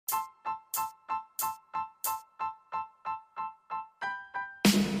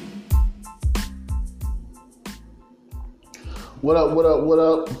What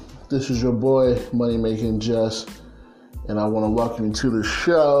up? This is your boy, Money Making Jess, and I want to welcome you to the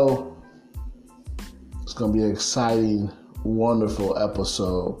show. It's going to be an exciting, wonderful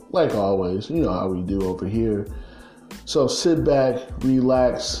episode. Like always, you know how we do over here. So sit back,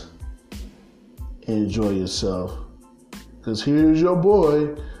 relax, and enjoy yourself. Because here's your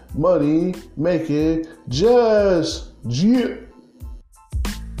boy, Money Making Jess. Yeah.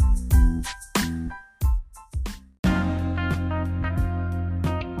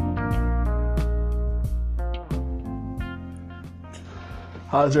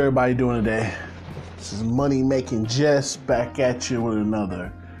 How's everybody doing today? This is Money Making Jess back at you with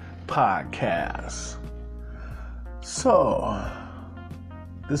another podcast. So,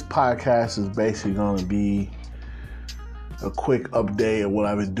 this podcast is basically going to be a quick update of what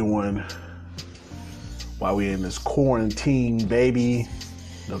I've been doing while we're in this quarantine, baby.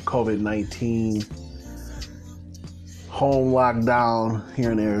 The COVID-19 home lockdown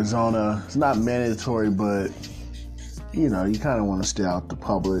here in Arizona. It's not mandatory, but you know, you kind of want to stay out the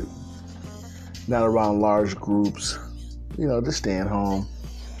public, not around large groups, you know, just staying home,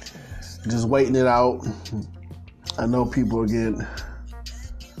 just waiting it out. I know people are getting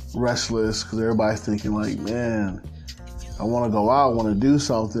restless because everybody's thinking like, man, I want to go out, I want to do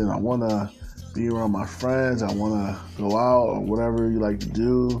something, I want to be around my friends, I want to go out or whatever you like to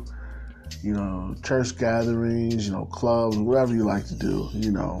do, you know, church gatherings, you know, clubs, whatever you like to do,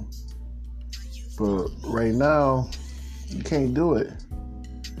 you know. But right now, you can't do it.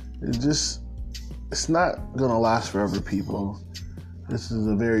 It's not gonna last forever, people. This is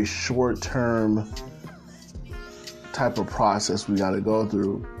a very short-term type of process we gotta go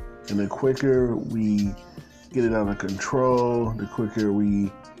through. And the quicker we get it under control, the quicker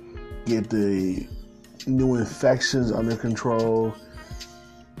we get the new infections under control,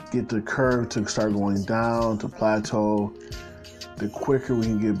 get the curve to start going down, to plateau, the quicker we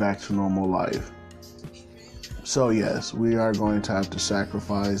can get back to normal life. So yes, we are going to have to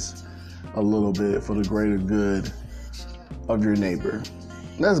sacrifice a little bit for the greater good of your neighbor.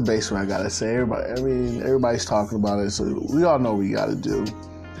 That's basically what I gotta say. Everybody's talking about it, so we all know what we gotta do.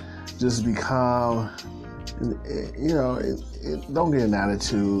 Just be calm, you know, don't get an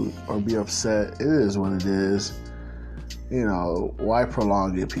attitude or be upset. It is what it is. You know, why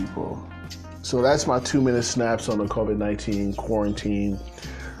prolong it, people? So that's my 2-minute snaps on the COVID-19 quarantine.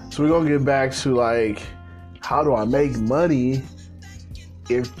 So we're gonna get back to like, how do I make money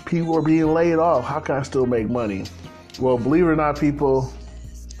if people are being laid off? How can I still make money? Well, believe it or not, people,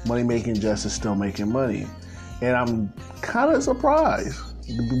 Money Making Jess is still making money. And I'm kind of surprised.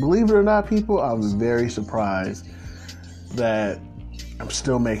 Believe it or not, people, I'm very surprised that I'm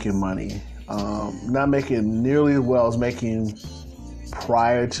still making money. Not making nearly as well as making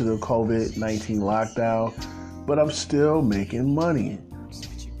prior to the COVID-19 lockdown, but I'm still making money.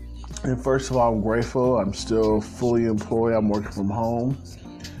 And first of all, I'm grateful. I'm still fully employed. I'm working from home.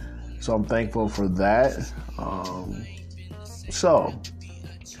 So I'm thankful for that. So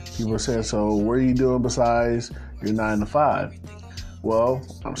people are saying, so what are you doing besides your 9 to 5? Well,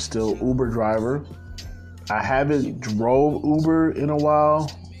 I'm still Uber driver. I haven't drove Uber in a while.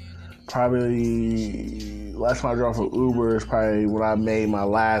 Probably last time I drove for Uber is probably when I made my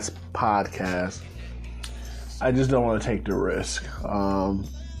last podcast. I just don't want to take the risk.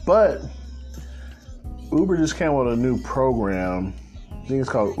 But Uber just came with a new program. I think it's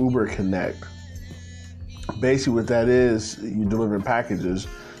called Uber Connect. Basically what that is, you deliver packages.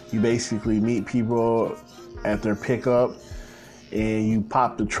 You basically meet people at their pickup and you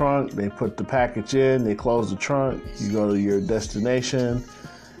pop the trunk, they put the package in, they close the trunk, you go to your destination.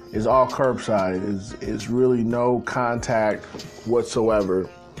 It's all curbside. It's really no contact whatsoever.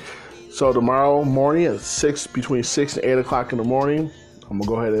 So tomorrow morning at between 6 and 8 o'clock in the morning, I'm going to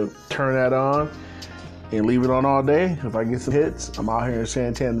go ahead and turn that on and leave it on all day. If I get some hits, I'm out here in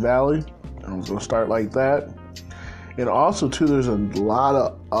Santan Valley. I'm going to start like that. And also, too, there's a lot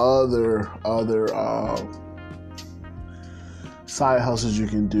of other side hustles you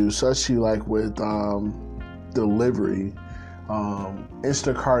can do, such like with delivery.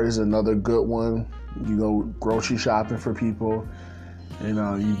 Instacart is another good one. You go grocery shopping for people. You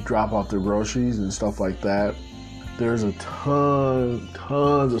know, you drop off their groceries and stuff like that. There's a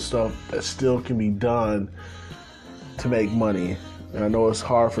tons of stuff that still can be done to make money. And I know it's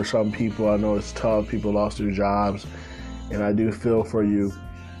hard for some people. I know it's tough. People lost their jobs. And I do feel for you.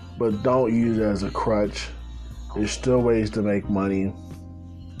 But don't use it as a crutch. There's still ways to make money.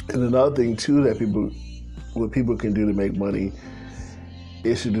 And another thing, too, that people can do to make money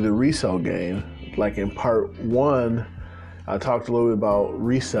is to do the resale game. Like in part 1, I talked a little bit about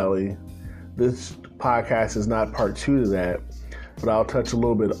reselling. This podcast is not part 2 to that. but I'll touch a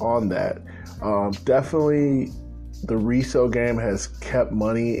little bit on that. Definitely, the resale game has kept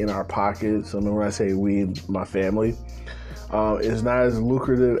money in our pockets. I mean, when I say we, my family, it's not as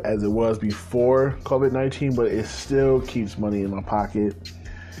lucrative as it was before COVID-19, but it still keeps money in my pocket.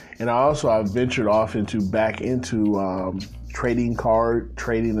 And I've ventured off back into trading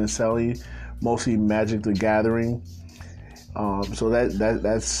and selling, mostly Magic the Gathering. So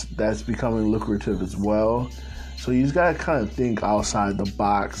that's becoming lucrative as well. So you just gotta kind of think outside the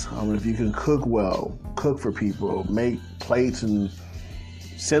box. If you can cook well, cook for people, make plates and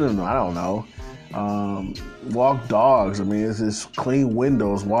send them. I don't know. Walk dogs. It's just clean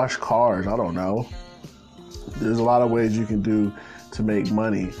windows, wash cars. I don't know. There's a lot of ways you can do to make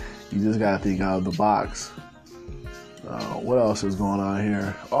money. You just gotta think out of the box. What else is going on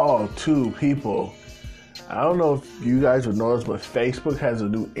here? Two people. I don't know if you guys would notice, but Facebook has a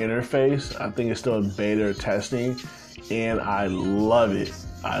new interface. I think it's still in beta testing, and I love it.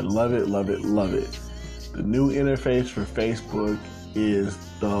 I love it, love it, love it. The new interface for Facebook is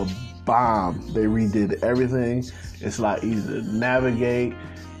the bomb. They redid everything. It's a lot easier to navigate.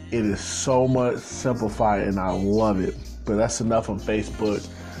 It is so much simplified, and I love it. But that's enough on Facebook.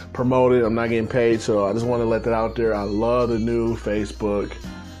 Promote it. I'm not getting paid, so I just want to let that out there. I love the new Facebook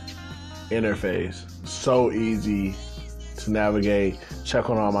interface. So easy to navigate, check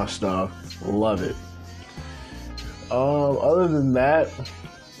on all my stuff. Love it. Other than that,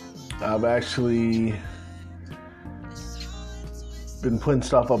 I've actually been putting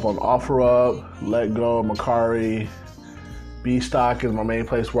stuff up on OfferUp, LetGo, Mercari. B-Stock is my main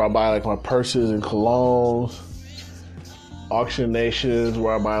place where I buy like my purses and colognes. Auction Nation is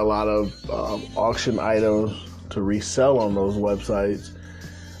where I buy a lot of auction items to resell on those websites.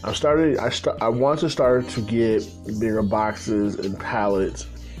 I want to start to get bigger boxes and pallets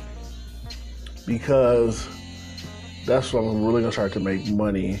because that's when I'm really gonna start to make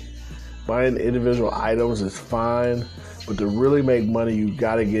money. Buying individual items is fine, but to really make money, you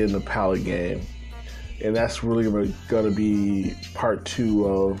gotta get in the pallet game, and that's really gonna be part 2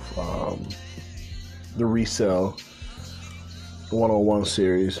 of the resale 101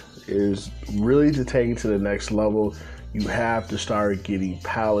 series. Is really to take it to the next level. You have to start getting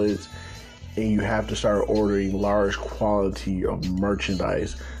pallets, and you have to start ordering large quantity of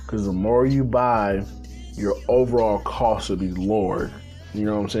merchandise, because the more you buy, your overall cost will be lowered. You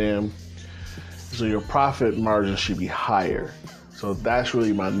know what I'm saying? So your profit margin should be higher. So that's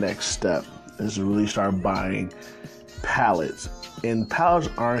really my next step, is to really start buying pallets. And pallets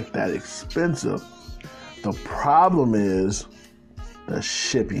aren't that expensive. The problem is the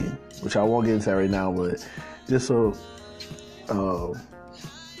shipping, which I won't get into that right now, but just a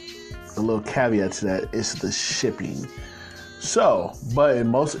little caveat to that, it's the shipping. So, but in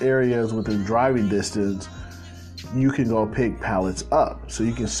most areas within driving distance, you can go pick pallets up. So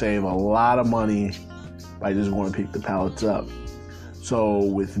you can save a lot of money by just going to pick the pallets up. So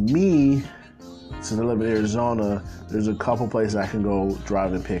with me, since I live in Arizona, there's a couple places I can go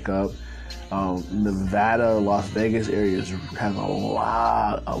drive and pick up. Nevada, Las Vegas areas have a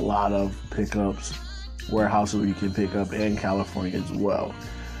lot of pickups, warehouses where you can pick up, and California as well.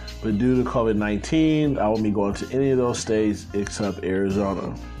 But due to COVID-19, I won't be going to any of those states except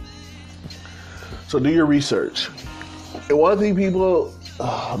Arizona. So do your research. And one thing people,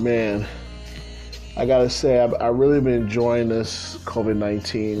 I gotta say, I've really been enjoying this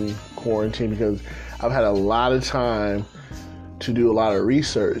COVID-19 quarantine because I've had a lot of time to do a lot of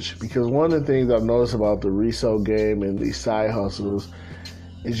research. Because one of the things I've noticed about the resale game and these side hustles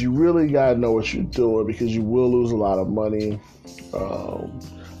is you really gotta know what you're doing, because you will lose a lot of money.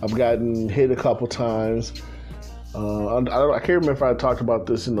 I've gotten hit a couple times. I can't remember if I talked about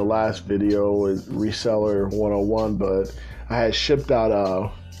this in the last video with Reseller 101, but I had shipped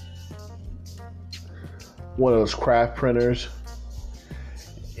out one of those craft printers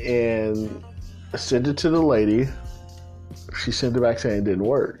and sent it to the lady. She sent it back saying it didn't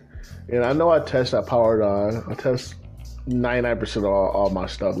work. And I know I powered on. I test 99% of all my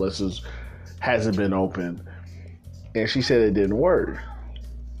stuff hasn't been opened. And she said it didn't work.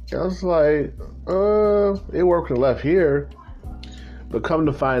 And I was like, it worked when it left here. But come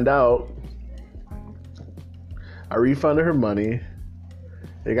to find out, I refunded her money.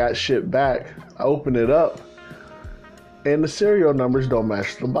 It got shipped back. I opened it up, and the serial numbers don't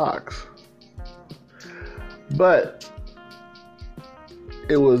match the box. But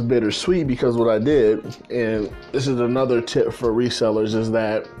it was bittersweet, because what I did, and this is another tip for resellers, is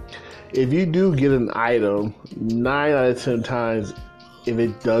that if you do get an item, 9 out of 10 times, if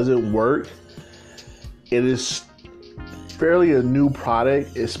it doesn't work, it is fairly a new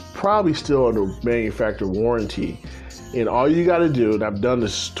product. It's probably still under manufacturer warranty. And all you got to do, and I've done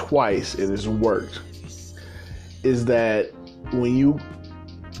this twice and it's worked, is that when you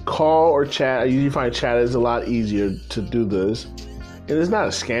call or chat, I usually find chat is a lot easier to do this. And it's not a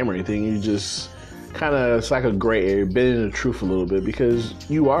scam or anything. You just kind of, it's like a gray area, bending the truth a little bit because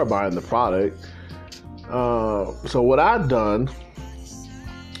you are buying the product. So what I've done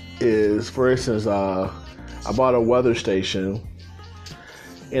is, for instance, I bought a weather station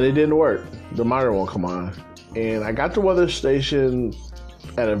and it didn't work. The monitor won't come on. And I got the weather station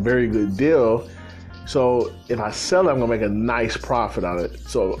at a very good deal. So if I sell it, I'm gonna make a nice profit on it.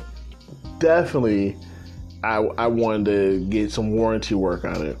 So definitely I wanted to get some warranty work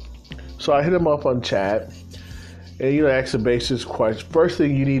on it. So I hit him up on chat and, ask the basic question. First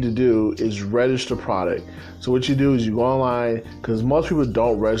thing you need to do is register product. So what you do is you go online, because most people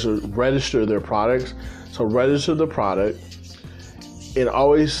don't register their products. So register the product and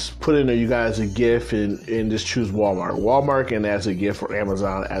always put in there, you guys, a gift and just choose Walmart. Walmart and as a gift, or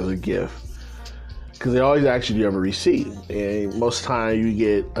Amazon as a gift. Because they always ask you, do you have a receipt? And most of the time you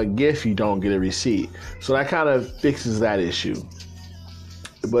get a gift, you don't get a receipt. So that kind of fixes that issue.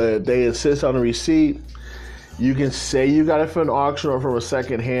 But they insist on a receipt. You can say you got it from an auction or from a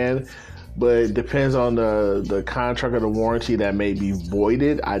second hand, but it depends on the contract or the warranty that may be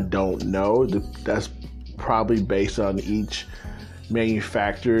voided. I don't know. That's probably based on each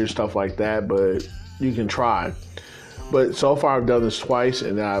manufacturer and stuff like that, but you can try. But so far I've done this twice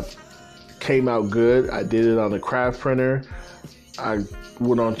and I've came out good. I did it on the craft printer. I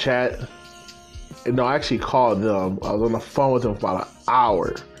went on chat. And no, I actually called them. I was on the phone with them for about an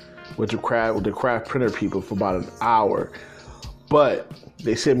hour with the craft printer people for about an hour. But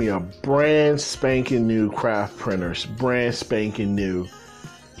they sent me a brand spanking new craft printer, brand spanking new.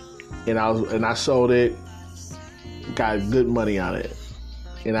 And I sold it, got good money on it.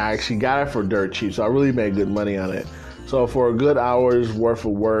 And I actually got it for dirt cheap, so I really made good money on it. So for a good hour's worth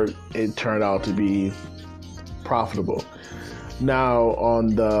of work, it turned out to be profitable. Now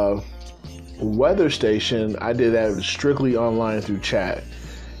on the weather station, I did that strictly online through chat.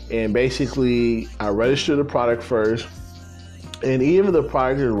 And basically, I registered the product first. And even if the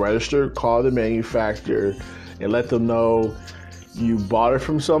product is registered, call the manufacturer and let them know you bought it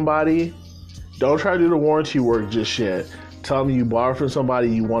from somebody. Don't try to do the warranty work just yet. Tell them you bought it from somebody,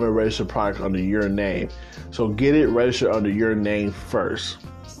 you want to register the product under your name. So get it registered under your name first.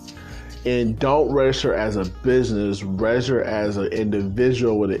 And don't register as a business, register as an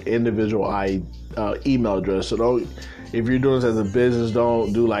individual with an individual email address. So if you're doing this as a business,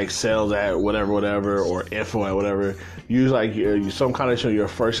 don't do like sales at whatever, or info at whatever. Use like some kind of your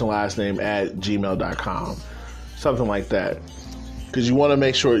first and last name at gmail.com. Something like that. Because you want to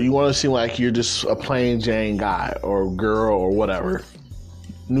make sure, you want to seem like you're just a plain Jane guy or girl or whatever.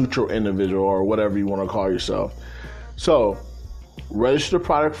 Neutral individual or whatever you want to call yourself. So register the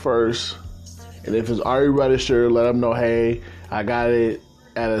product first, and if it's already registered, let them know, hey, I got it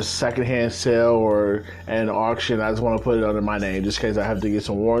at a secondhand sale or at an auction. I just want to put it under my name just in case I have to get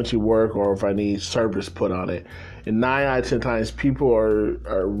some warranty work or if I need service put on it. And 9 out of 10 times, people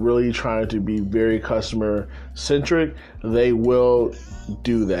are really trying to be very customer centric. They will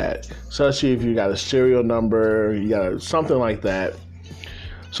do that, especially if you got a serial number, you got something like that.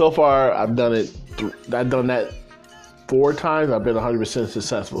 So far, I've done that 4 times. I've been 100%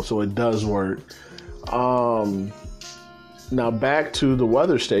 successful, so it does work. Now back to the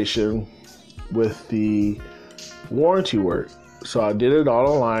weather station with the warranty work. So I did it all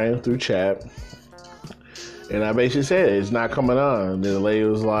online through chat, and I basically said it's not coming on. And the lady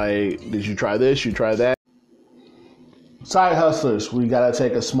was like, "Did you try this? You try that?" Side hustlers, we gotta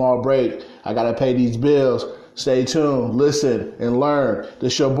take a small break. I gotta pay these bills. Stay tuned, listen, and learn.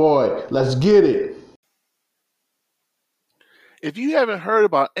 This your boy. Let's get it. If you haven't heard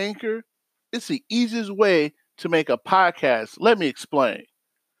about Anchor, it's the easiest way to make a podcast. Let me explain.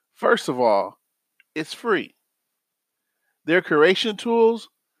 First of all, it's free. Their curation tools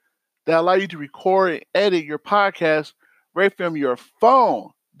that allow you to record and edit your podcast right from your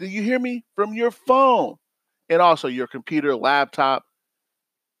phone. Do you hear me? From your phone. And also your computer, laptop,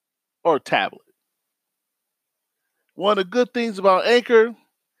 or tablet. One of the good things about Anchor,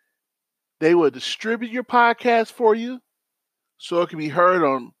 they will distribute your podcast for you so it can be heard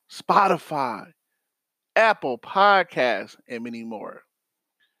on Spotify, Apple Podcasts, and many more.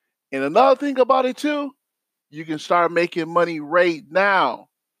 And another thing about it too, you can start making money right now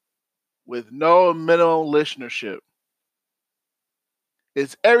with no minimum listenership.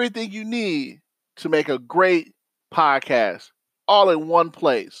 It's everything you need to make a great podcast all in one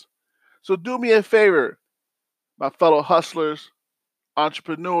place. So do me a favor, my fellow hustlers,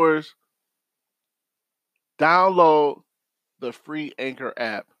 entrepreneurs, download the free Anchor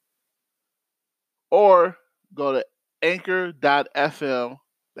app or go to anchor.fm.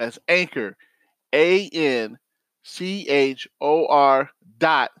 That's Anchor, ANCHOR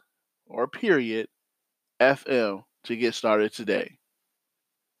dot or period FM to get started today.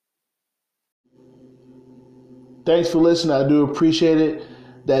 Thanks for listening. I do appreciate it.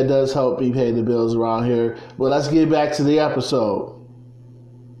 That does help me pay the bills around here. But let's get back to the episode.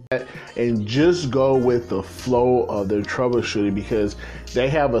 And just go with the flow of their troubleshooting, because they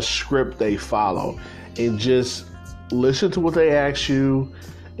have a script they follow. And just listen to what they ask you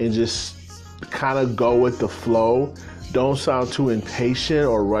and just kind of go with the flow. Don't sound too impatient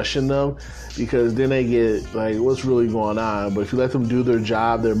or rushing them, because then they get like, what's really going on? But if you let them do their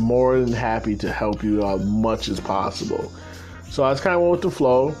job, they're more than happy to help you out as much as possible. So I just kind of went with the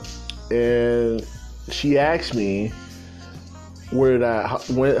flow, and she asked me when I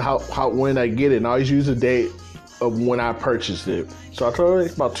get it. And I always use the date of when I purchased it. So I told her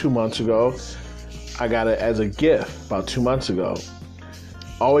it's about 2 months ago. I got it as a gift about 2 months ago.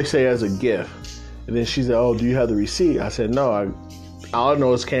 Always say as a gift. And then she said, "Oh, do you have the receipt?" I said, "No, all I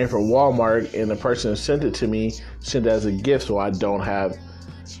know is it came from Walmart, and the person who sent it to me sent it as a gift, so I don't have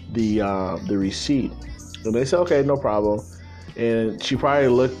the receipt." And they said, "Okay, no problem." And she probably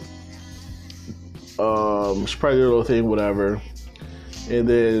looked, she probably did a little thing, whatever. And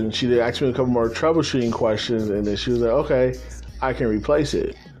then she asked me a couple more troubleshooting questions, and then she was like, "Okay, I can replace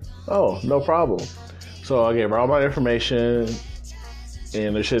it." "Oh, no problem." So I gave her all my information,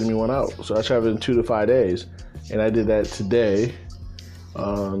 and they're shipping me one out. So I should have it in 2 to 5 days. And I did that today,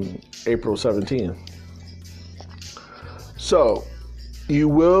 April 17th. So you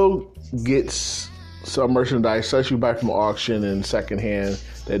will get some merchandise, such you buy from auction and secondhand,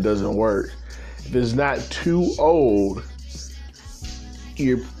 that doesn't work. If it's not too old,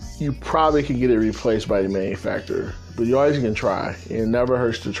 you probably can get it replaced by the manufacturer. But you always can try. It never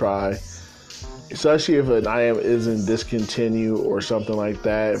hurts to try. Especially if an item isn't discontinued or something like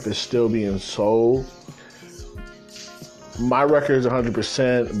that, if it's still being sold. My record is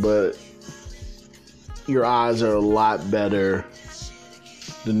 100%, but your odds are a lot better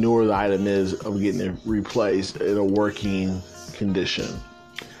the newer the item is of getting it replaced in a working condition.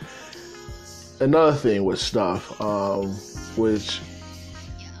 Another thing with stuff, which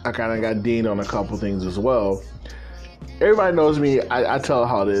I kind of got dinged on a couple things as well. Everybody knows me. I tell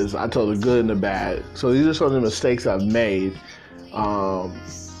how it is. I tell the good and the bad. So these are some of the mistakes I've made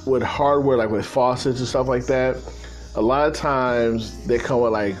with hardware, like with faucets and stuff like that. A lot of times they come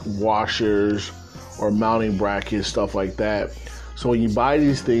with like washers or mounting brackets, stuff like that. So when you buy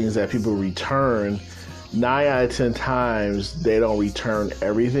these things that people return, 9 out of 10 times they don't return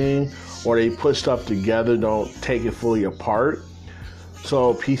everything, or they put stuff together, don't take it fully apart.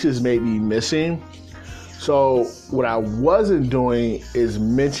 So pieces may be missing. So what I wasn't doing is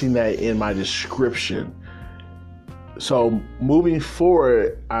mentioning that in my description. So moving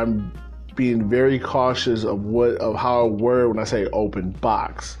forward, I'm being very cautious of how I word when I say open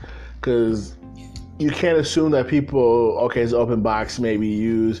box, because you can't assume that people, okay, it's open box, may be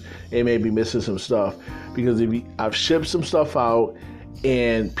used, it may be missing some stuff, because I've shipped some stuff out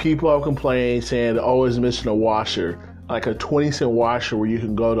and people have complained saying, "Oh, it's missing a washer," like a 20-cent washer where you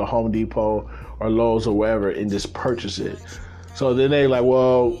can go to Home Depot or Lowe's or wherever and just purchase it. So then they like,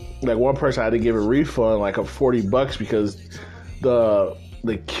 well, like one person had to give a refund like of $40 because the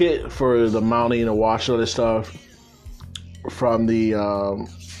kit for the mounting and washer and stuff from the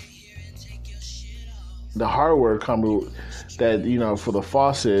hardware company that, you know, for the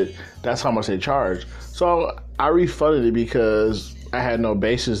faucet, that's how much they charge. So I refunded it because I had no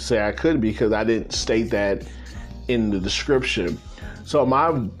basis to say I couldn't, because I didn't state that in the description. So my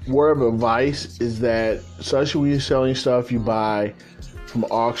word of advice is that, especially when you're selling stuff you buy from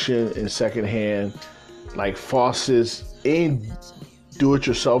auction and secondhand, like faucets and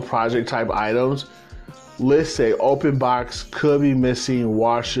do-it-yourself project type items, let's say open box, could be missing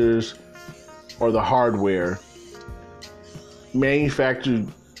washers or the hardware. Manufacturer,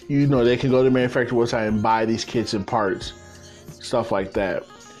 you know, they can go to the manufacturer website and buy these kits and parts, stuff like that.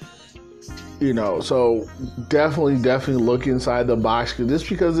 You know, so definitely look inside the box, just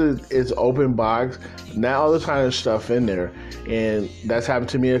because it's open box, not all the time there's stuff in there, and that's happened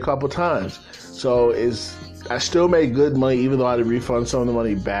to me a couple times. So I still made good money, even though I had to refund some of the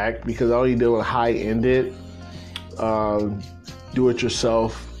money back, because I only deal with high-ended,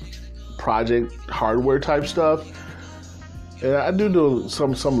 do-it-yourself project hardware type stuff, and I do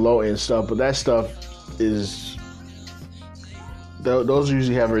some low-end stuff, but that stuff is, those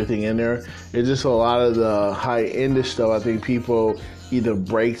usually have everything in there. It's just a lot of the high-end stuff I think people either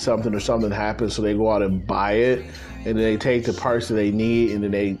break something or something happens, so they go out and buy it, and then they take the parts that they need and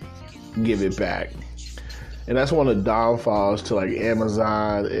then they give it back. And that's one of the downfalls to like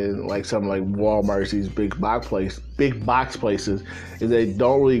Amazon and like something like Walmart, these big box places, is they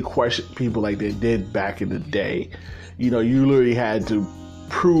don't really question people like they did back in the day. You literally had to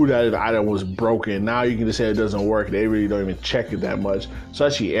prove that an item was broken. Now you can just say it doesn't work. They really don't even check it that much.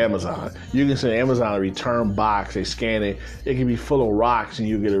 Especially Amazon. You can send Amazon a return box, they scan it, it can be full of rocks and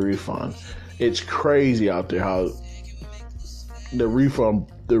you get a refund. It's crazy out there how the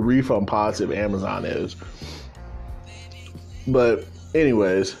refund policy of Amazon is. But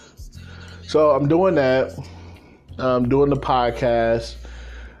anyways, so I'm doing that. I'm doing the podcast.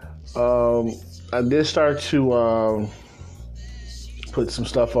 I did start to put some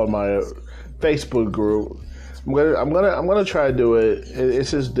stuff on my Facebook group. I'm gonna try to do it.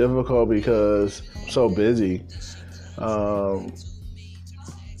 It's just difficult because I'm so busy. I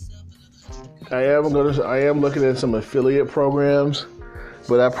am looking at some affiliate programs,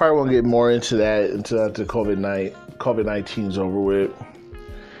 but I probably won't get more into that until after COVID-19 is over with.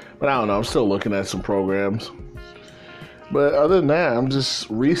 But I don't know. I'm still looking at some programs. But other than that, I'm just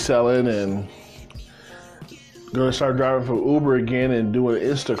reselling and going to start driving for Uber again and doing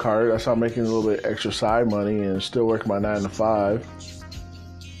Instacart. I start making a little bit extra side money and still working my 9 to 5.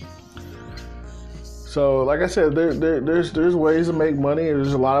 So, like I said, there's ways to make money.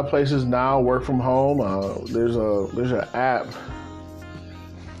 There's a lot of places now work from home. There's an app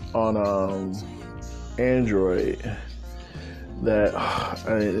on Android that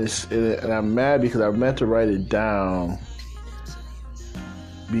and I'm mad because I meant to write it down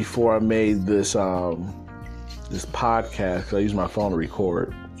before I made this podcast, because I use my phone to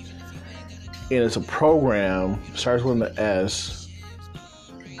record. And it's a program, starts with an S.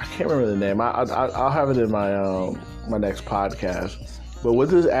 I can't remember the name. I'll have it in my next podcast. But what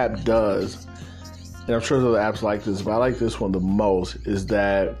this app does, and I'm sure there's other apps like this, but I like this one the most, is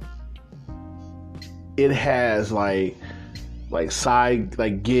that it has like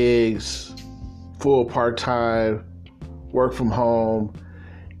side gigs, full part-time, work from home,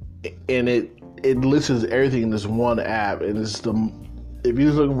 and it lists everything in this one app. And it's if you're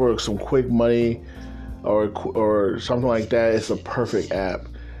just looking for some quick money or something like that, it's a perfect app.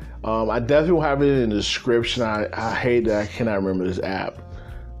 I definitely will have it in the description. I hate that I cannot remember this app.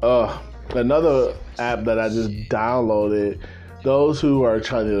 Another app that I just downloaded, those who are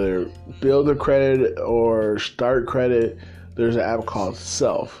trying to either build their credit or start credit, there's an app called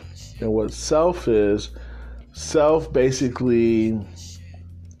Self. And what Self basically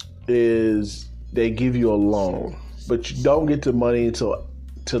is they give you a loan, but you don't get the money until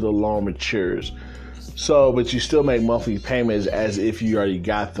the loan matures. So, but you still make monthly payments as if you already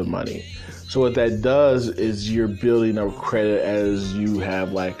got the money. So what that does is you're building up credit as you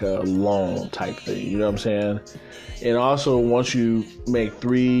have like a loan type thing. You know what I'm saying? And also, once you make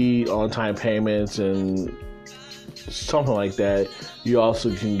 3 on-time payments and something like that, you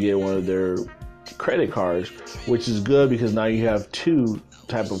also can get one of their credit cards, which is good because now you have 2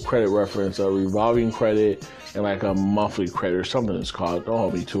 type of credit reference, a revolving credit and like a monthly credit or something it's called. Don't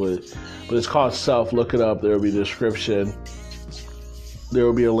hold me to it. But it's called Self. Look it up. There will be a description. There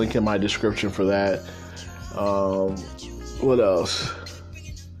will be a link in my description for that. What else?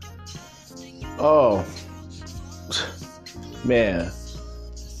 Oh, man.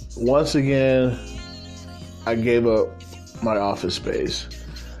 Once again, I gave up my office space.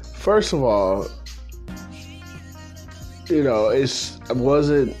 First of all, I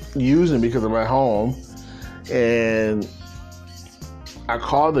wasn't using because I'm at home. And I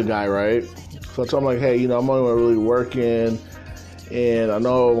called the guy, right? So I told him, like, hey, I'm only really working, and I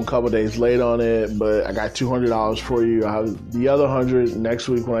know I'm a couple of days late on it, but I got $200 for you. I'll have the other $100 next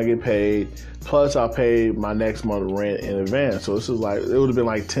week when I get paid. Plus, I'll pay my next month rent in advance. So this is like, it would have been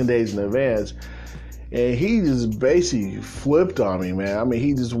like 10 days in advance. And he just basically flipped on me, man. I mean,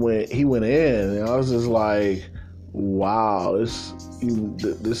 he went in, and I was just like, wow,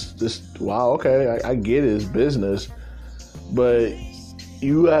 wow, okay, I get it, it's business, but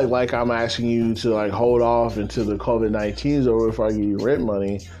you act like I'm asking you to like hold off until the COVID-19 is over before I give you rent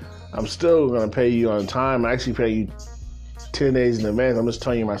money. I'm still gonna pay you on time. I actually pay you 10 days in advance. I'm just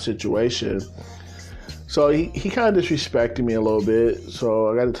telling you my situation. So he kind of disrespected me a little bit.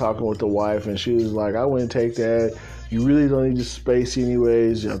 So I got to talking with the wife, and she was like, I wouldn't take that. You really don't need the space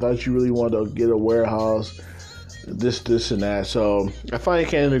anyways. I thought you really wanted to get a warehouse. This, and that. So I finally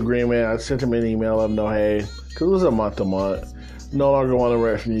came to an agreement. I sent him an email, let him know, hey, because it was a month to month. No longer want to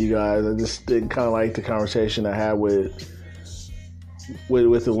rent from you guys. I just didn't kind of like the conversation I had with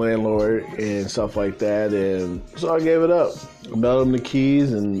with the landlord and stuff like that, and so I gave it up. I mailed them the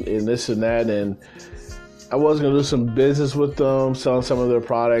keys and this and that, and I was gonna do some business with them, selling some of their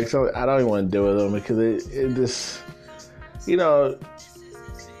products. I don't even want to deal with them because it just, you know,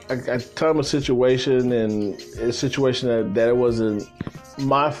 I tell them a situation, and a situation that it wasn't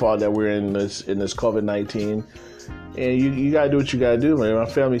my fault that we're in this COVID-19, and you gotta do what you gotta do, man. My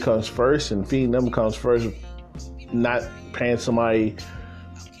family comes first, and feeding them comes first. Not paying somebody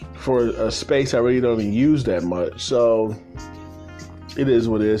for a space I really don't even use that much, so it is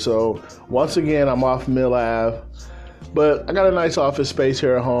what it is. So once again, I'm off Mill Ave, but I got a nice office space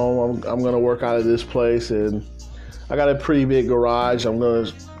here at home. I'm gonna work out of this place, and I got a pretty big garage. I'm gonna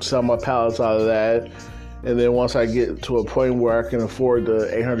sell my pallets out of that. And then once I get to a point where I can afford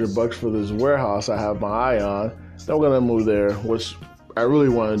the $800 for this warehouse I have my eye on, then I'm gonna move there, which I really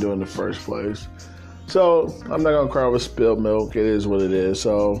want to do in the first place. So I'm not gonna cry over spilled milk. It is what it is.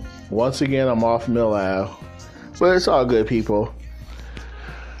 So once again, I'm off Mill Ave, but it's all good, people.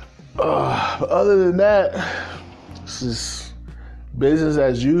 Other than that, this is business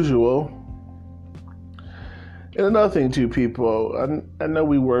as usual. And another thing too, people, I know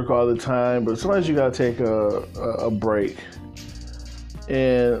we work all the time, but sometimes you gotta take a break.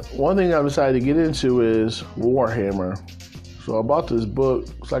 And one thing I've decided to get into is Warhammer. So I bought this book.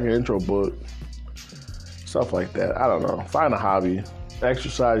 It's like an intro book. Stuff like that. I don't know. Find a hobby.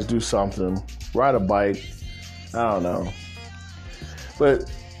 Exercise, do something. Ride a bike. I don't know.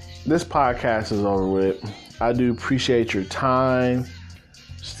 But this podcast is over with. I do appreciate your time.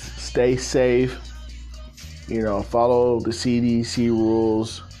 Stay safe. You know, follow the CDC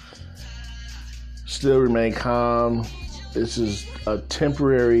rules. Still remain calm. This is a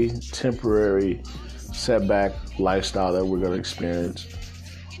temporary setback lifestyle that we're going to experience.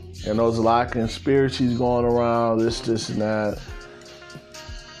 And there's a lot of conspiracies going around, this and that.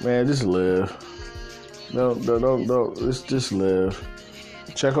 Man, just live. Don't. Just live.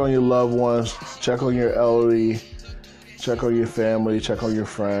 Check on your loved ones. Check on your elderly. Check on your family. Check on your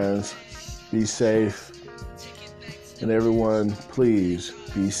friends. Be safe. And everyone, please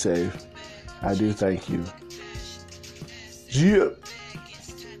be safe. I do thank you. Yeah.